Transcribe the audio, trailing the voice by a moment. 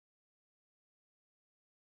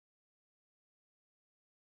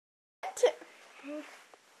it.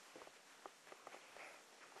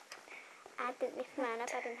 I didn't lift mine up,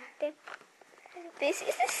 I didn't have to. This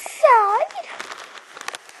is the side.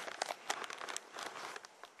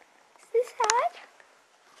 This side.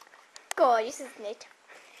 Gorgeous, isn't it?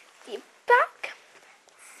 The back.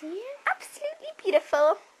 See, absolutely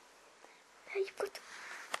beautiful. Now you've got.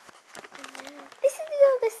 This is the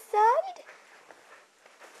other side.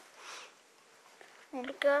 And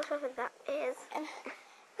the girl over that is.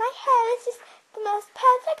 My hair is just the most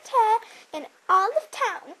perfect hair in all of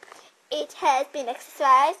town. It has been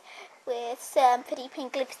accessorized with some pretty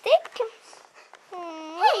pink lipstick.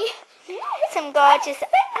 Some gorgeous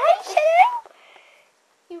eyeshadow.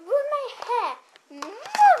 You ruined my hair. No,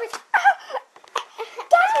 it's...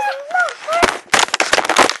 That is not her.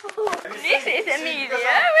 This is Amelia with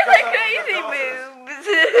her crazy boobs.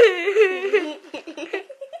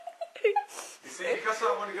 You see, because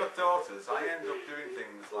I've only got daughters, I end up doing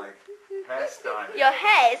things like hairstyling. Your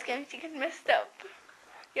hair is going to get messed up.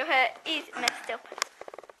 Your hair is messed up.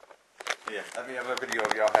 Yeah, let me have a video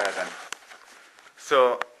of your hair then.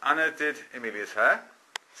 So, Anna did Amelia's hair.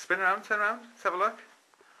 Spin around, turn around, let's have a look.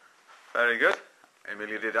 Very good.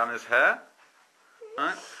 Amelia did Anna's hair.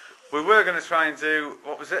 Right. We were going to try and do,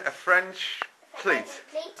 what was it, a French pleat?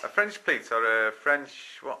 A French pleat or a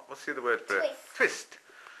French, what's the other word for it? Twist.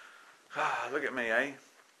 Ah, look at me, eh?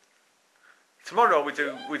 Tomorrow we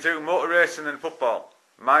do motor racing and football.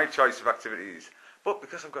 My choice of activities. But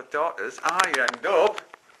because I've got daughters, I end up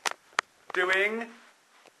doing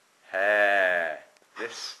hair.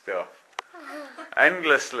 This stuff.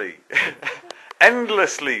 Endlessly.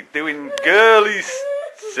 Endlessly doing girly,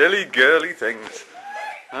 silly girly things.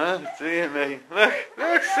 Dear me. Look,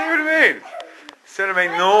 see what I mean? See what I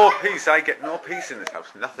mean? No peace. I get no peace in this house.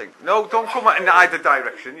 Nothing. No, don't come in either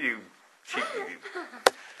direction, you cheeky.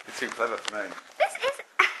 You're too clever for me. This is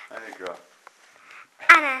There you go.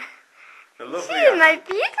 Anna. The lovely She is Anna. my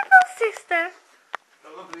beautiful sister. The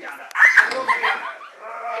lovely Anna. The lovely Anna.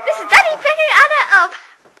 This is Daddy picking Anna up.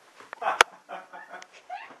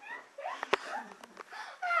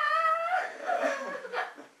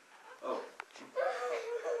 Oh.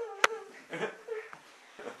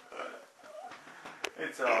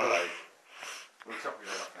 It's alright. We'll chop your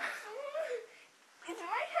head off next. Is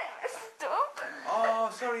my hair messed up? Oh,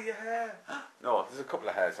 sorry, your hair. No, there's a couple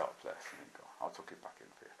of hairs out of place. There you go. I'll tuck it back in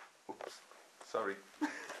for you. Oops. Sorry.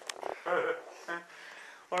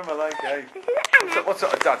 What am I like, eh? This is Anna. What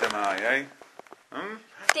sort of dad am I, eh? Hmm?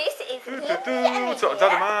 This is What lovely sort of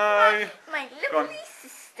dad am I? my Go on. lovely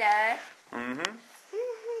sister.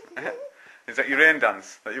 Is that your rain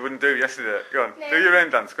dance that you wouldn't do yesterday? Go on, No. do your rain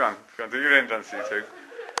dance. Go on, do your rain dance, you two.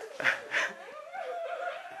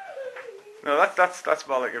 No, that's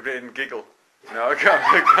more like a rain giggle. No, go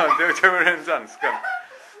on, do a rain dance. Go on.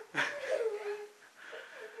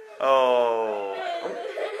 Oh.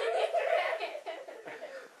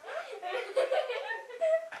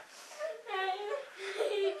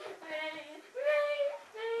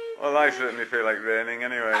 Well, I certainly feel like raining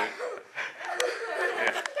anyway.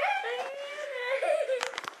 Yeah.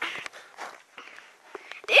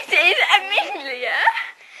 This is Amelia,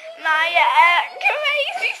 my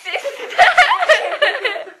crazy sister.